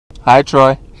Hi,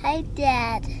 Troy. Hi,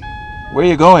 Dad. Where are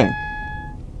you going?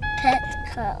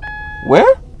 Petco.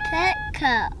 Where?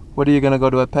 Petco. What are you gonna go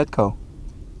to at Petco?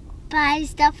 Buy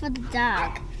stuff for the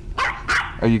dog.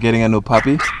 Are you getting a new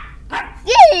puppy?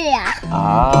 Yeah.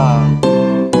 Ah.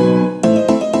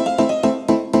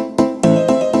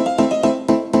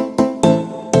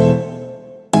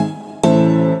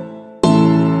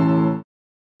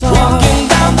 Walking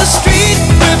down the street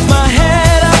with my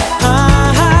head up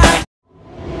high.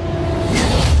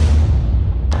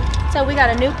 So we got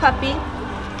a new puppy,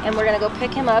 and we're gonna go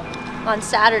pick him up on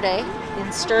Saturday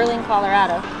in Sterling,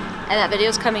 Colorado. And that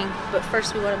video's coming, but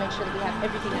first we want to make sure that we have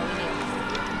everything that we need,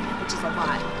 which is a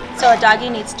lot. So a doggy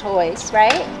needs toys,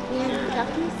 right? Yeah.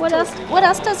 What else? What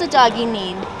else does a doggy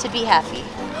need to be happy?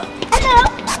 Hello.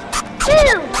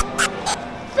 Food.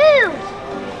 Food.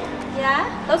 Yeah?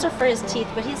 Those are for his teeth,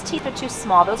 but his teeth are too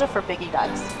small. Those are for biggie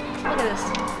dogs. Look at this.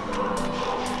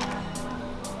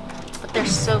 But they're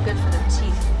so good for their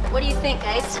teeth. What do you think,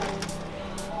 guys?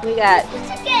 We got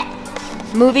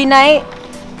movie night,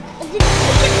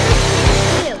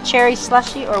 cherry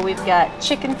slushy, or we've got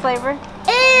chicken flavor.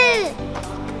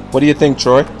 What do you think,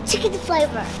 Troy? Chicken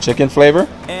flavor. Chicken flavor?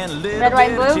 Red,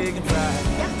 white, and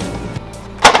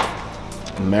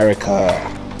blue? America.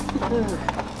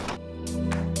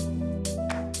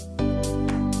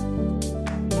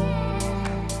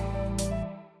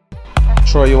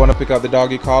 Troy, you want to pick out the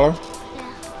doggy collar?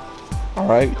 Yeah. All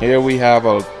right, here we have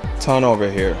a ton over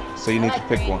here, so you need to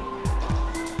pick one.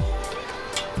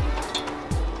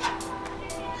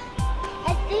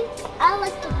 I think I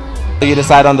like the blue. So you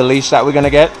decide on the leash that we're gonna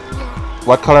get? Yeah.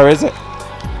 What color is it?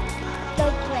 The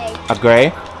gray. A gray?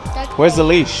 The Where's the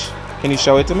gray. leash? Can you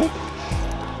show it to me?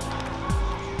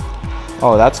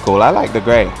 Oh, that's cool. I like the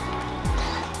gray.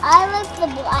 I like the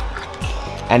black.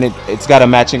 And it's got a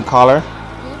matching collar?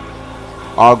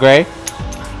 All gray?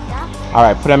 Yeah. All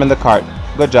right, put them in the cart.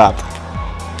 Good job.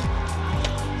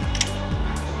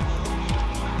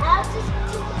 I'll just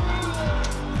put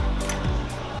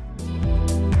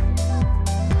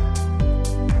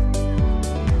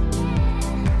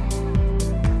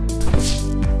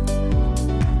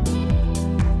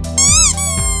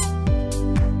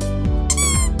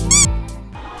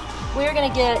We're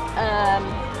gonna get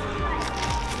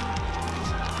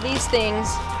these things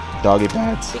Doggy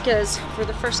pads. because for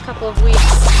the first couple of weeks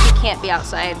he can't be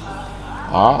outside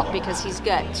Ah. because he's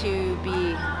got to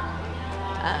be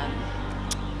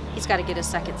he's got to get a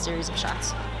second series of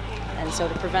shots, and so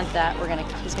to prevent that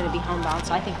he's gonna be homebound.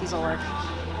 So I think these will work.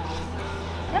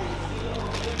 Yep.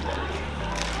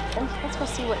 And let's go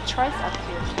see what Troy's up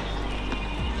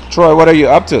to. Troy, what are you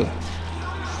up to?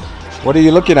 What are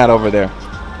you looking at over there?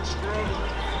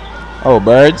 Oh,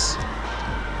 birds?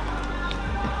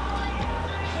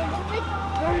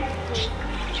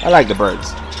 I like the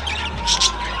birds.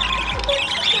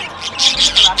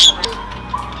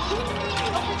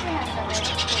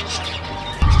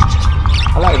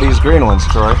 I like these green ones,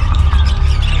 Troy.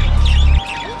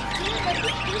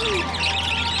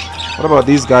 What about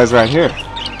these guys right here?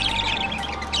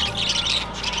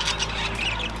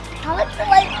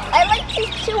 I like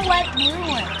these two white blue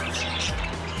ones.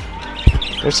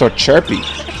 They're so chirpy.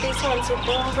 Look at these ones with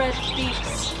little red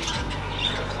beaks.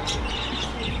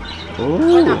 Or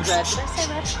Ooh. not red. Did I say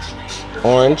red?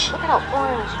 Orange. Look at how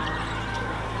orange.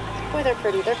 Boy, they're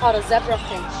pretty. They're called a zebra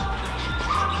finch.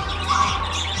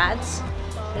 Ads.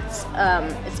 It's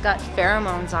got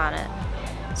pheromones on it.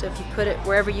 So if you put it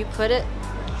wherever you put it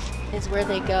is where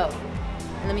they go.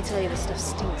 And let me tell you, this stuff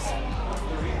stinks.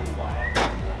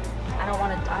 I don't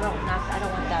want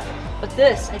that. But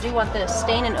this, I do want this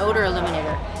stain and odor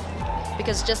eliminator,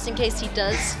 because just in case he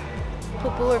does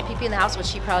poo-poo or pee-pee in the house,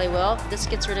 which he probably will, this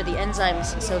gets rid of the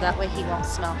enzymes, so that way he won't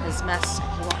smell his mess.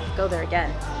 He won't go there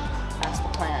again. That's the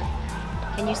plan.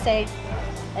 Can you say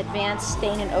advanced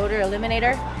stain and odor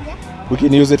eliminator? Yeah. We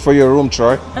can use it for your room,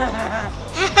 Troy. That's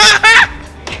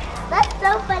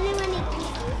so funny when he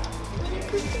pooped. When he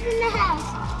pooped in the house.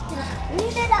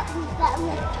 Leave it up and that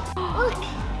way. Look.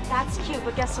 That's cute,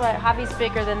 but guess what? Javi's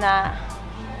bigger than that.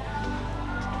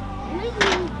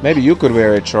 Maybe you could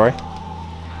wear it, Troy.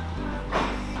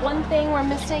 One thing we're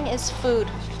missing is food.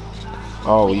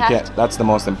 Oh, We you have can't. to. That's the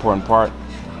most important part.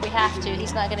 We have to.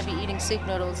 He's not going to be eating soup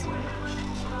noodles.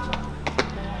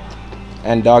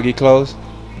 And doggy clothes.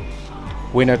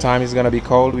 Winter time is gonna be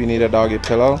cold. We need a doggy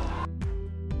pillow.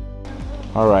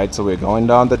 All right, so we're going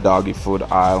down the doggy food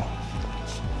aisle,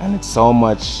 and it's so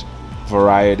much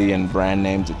variety and brand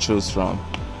name to choose from.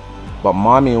 But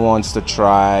mommy wants to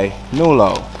try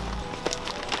Nulo.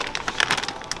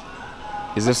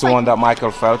 Is this the one that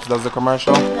Michael Phelps does the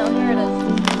commercial? No, here it is.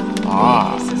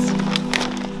 Ah. This is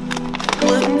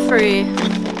soy-free.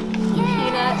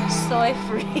 Peanut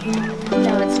soy-free.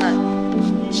 No, it's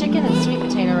not. Chicken and sweet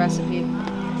potato recipe.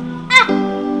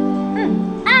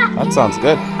 That sounds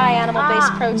good. High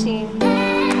animal-based protein.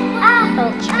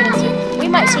 Chicken and sweet. We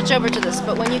might switch over to this,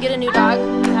 but when you get a new dog,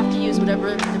 you have to use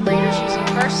whatever the breeder's using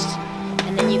first,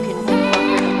 and then you can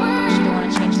incorporate it because you don't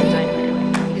want to change the diet right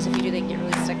away. Because if you do, they get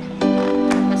really sick.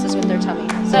 Messes with their tummy.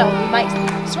 So we might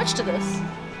switch to this,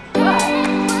 but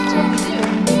until we do,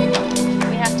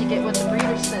 we have to get what the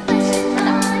breeder says.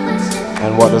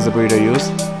 And what does the breeder use?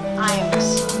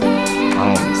 Iams.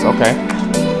 Iams, okay.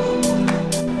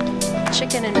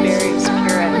 Chicken and berries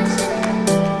puree.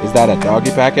 Is that a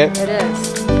doggy packet? It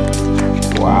is.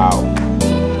 Wow.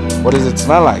 What does it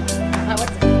smell like? What's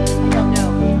it? I don't know.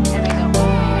 And I don't know.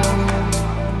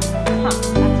 Huh.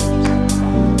 That's interesting.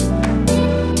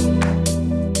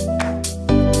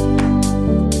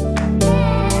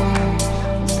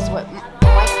 This is what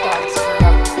white dogs screw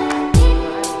up.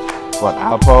 What,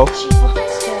 Alpo? She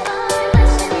wants to.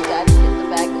 So my dad hit the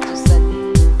bag that just said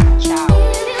chow.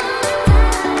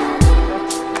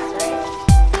 That's right.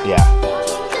 Yeah.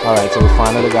 Alright, so we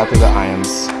finally got to the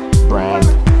Iams brand,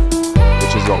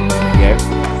 which is what we get.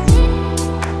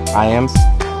 Iams?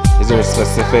 Is there a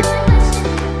specific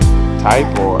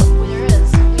type or? Well, there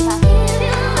is. We have to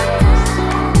use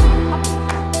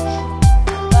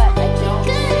but I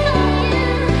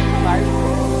don't large.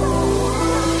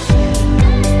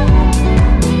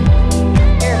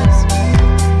 Here it is.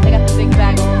 They got the big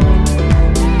bag only.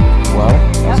 Well,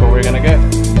 that's what we're gonna get.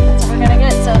 That's what we're gonna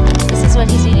get. So this is what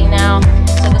he's eating now.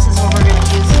 So this is what we're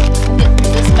gonna use. Get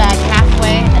this bag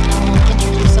halfway, and then we'll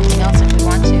introduce something else if we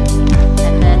want to,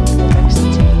 and then we'll mix the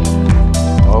two.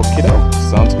 Okie doke.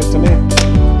 Sounds good to me.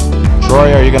 Troy,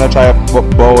 are you gonna try a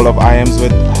bowl of Iams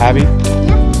with Javi?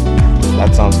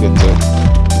 That sounds good too.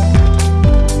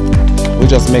 We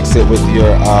just mix it with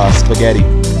your spaghetti.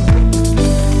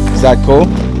 Is that cool?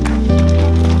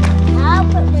 I'll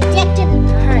put projected in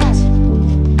the heart.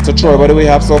 So Troy, what do we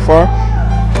have so far?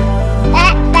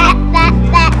 That.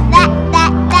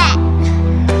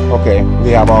 Okay, we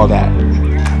have all that. And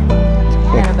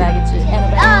a bag of chicken. And a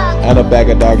bag. And a bag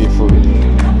of doggy food.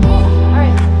 All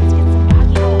right, let's get some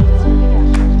doggy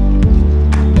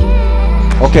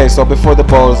bowls. Okay, so before the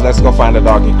bowls, let's go find a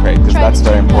doggy crate because that's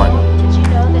very important. Did you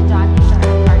know that doggies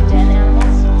are den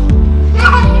animals? You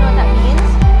know what that means?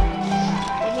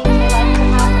 It means they like to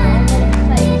have their own little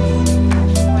place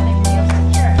where they feel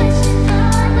secure.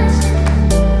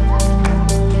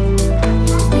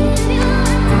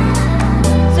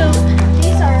 So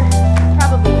these are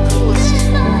probably the coolest.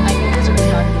 I mean, these are the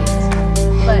dog breeds.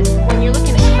 But when you're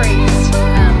looking at crates,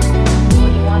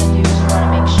 what you want to do is you want to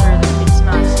make sure that it's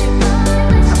not too big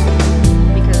for a puppy,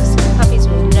 because puppies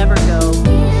will never go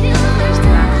use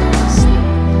the bathroom to sleep.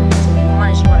 So what you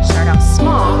want is you want to start out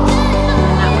small,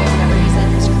 and that way whenever he's in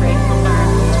his crate, he'll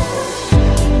learn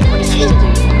what he has to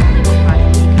do to leave him when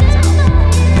he comes out.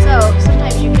 So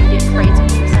sometimes you can get crates, and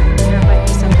there might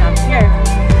be some down here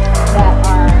that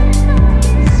are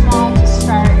small to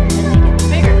start, and then they get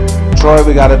bigger. Troy,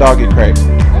 we got a doggy crate.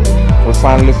 We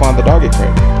finally found the doggy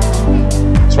crate.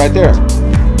 It's right there.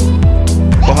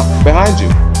 Behind you,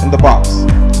 in the box. You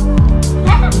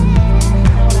know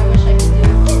what I wish I could do?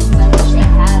 Is I wish I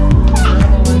had the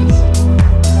other ones.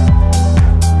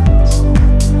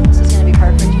 This is going to be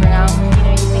perfect for now. You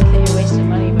know, you think that you're wasting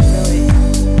money, but really,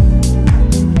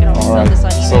 you can always sell Alright, this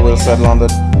on eBay. so we'll settle on the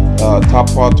Top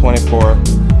Paw 24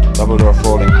 double door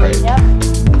folding crate. Yep.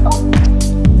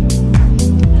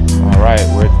 Alright,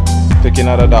 we're picking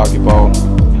out a doggy bowl,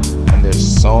 and there's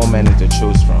so many to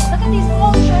choose from. Look at these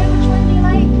bowls, Troy. Which one do you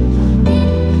like?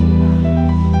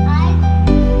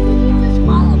 The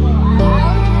smaller bowl.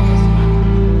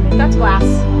 That's glass.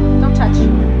 Don't touch. I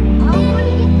want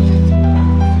to get this.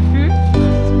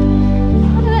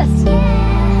 Look at this.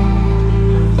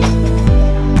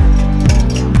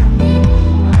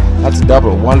 That's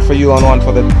double. One for you and one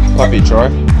for the puppy, Troy.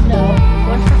 No.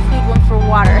 One for food, one for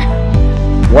water.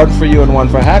 One for you and one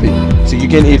for Javi. So you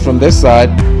can eat from this side,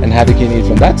 and Javi can eat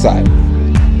from that side.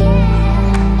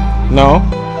 No?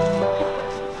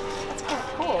 That's kind of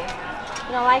cool.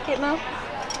 You don't like it, Mo?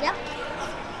 Yep.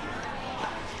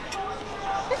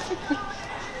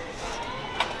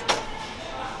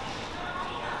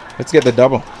 Let's get the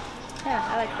double. Yeah,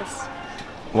 I like this.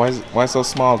 Why so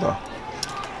small though?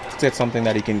 Let's get something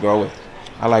that he can grow with.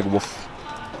 I like Woof.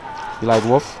 You like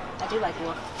Woof? I do like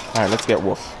wolf. Alright, let's get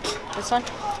Woof. This one?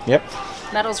 Yep.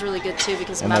 Metal's really good too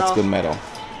because And metal. that's good metal.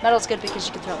 Metal's good because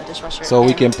you can throw it in the dishwasher. So we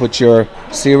and- can put your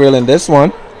cereal in this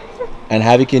one, and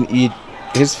Javi can eat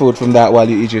his food from that while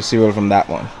you eat your cereal from that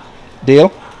one.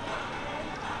 Deal?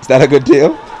 Is that a good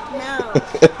deal? No.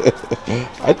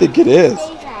 I think it is.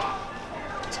 Say that.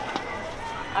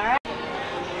 All right.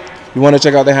 You want to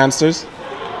check out the hamsters?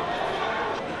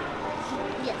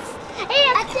 Yes. Hey,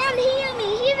 I can't hear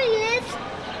me. Here he is.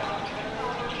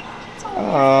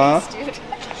 Aww.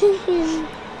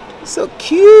 So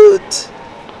cute.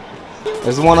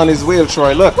 There's one on his wheel,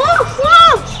 Troy. Look.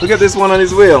 Look at this one on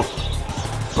his wheel.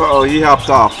 Uh-oh, he hopped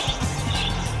off.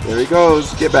 There he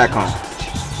goes. Get back on.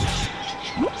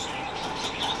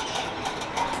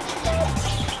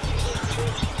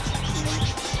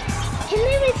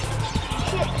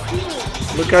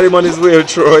 Look at him on his wheel,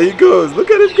 Troy. He goes.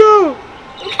 Look at him go.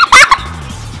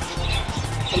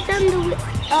 It's on the wheel.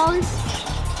 Oh.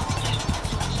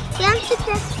 Can't sit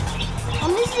there.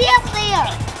 Let me see up there.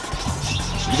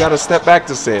 You gotta step back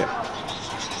to see it.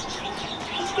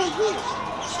 Look at this.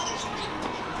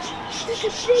 Look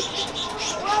at this.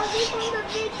 Wow, this one's a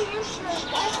big hamster.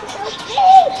 That's so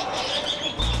big.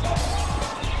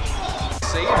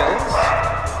 Savings.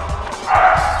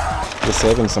 We're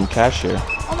saving some cash here.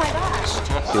 Oh my gosh.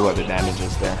 See what the damage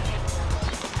is there.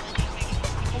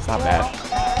 It's not bad.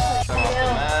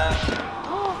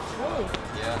 Oh, really?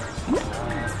 Yeah.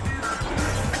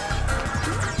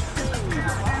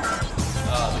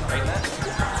 The crate net?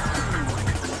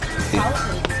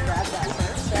 Probably could have just grabbed that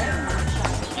first then.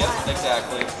 Yep,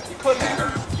 exactly. You could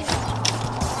have.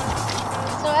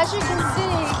 So as you can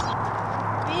see,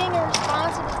 being a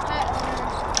responsible pet owner,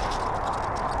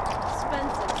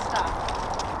 expensive stuff.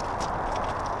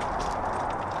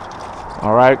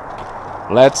 All right,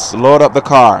 let's load up the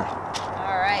car.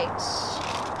 All right.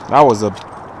 That was a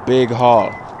big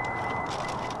haul.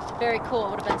 Very cool. It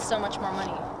would have been so much more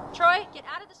money.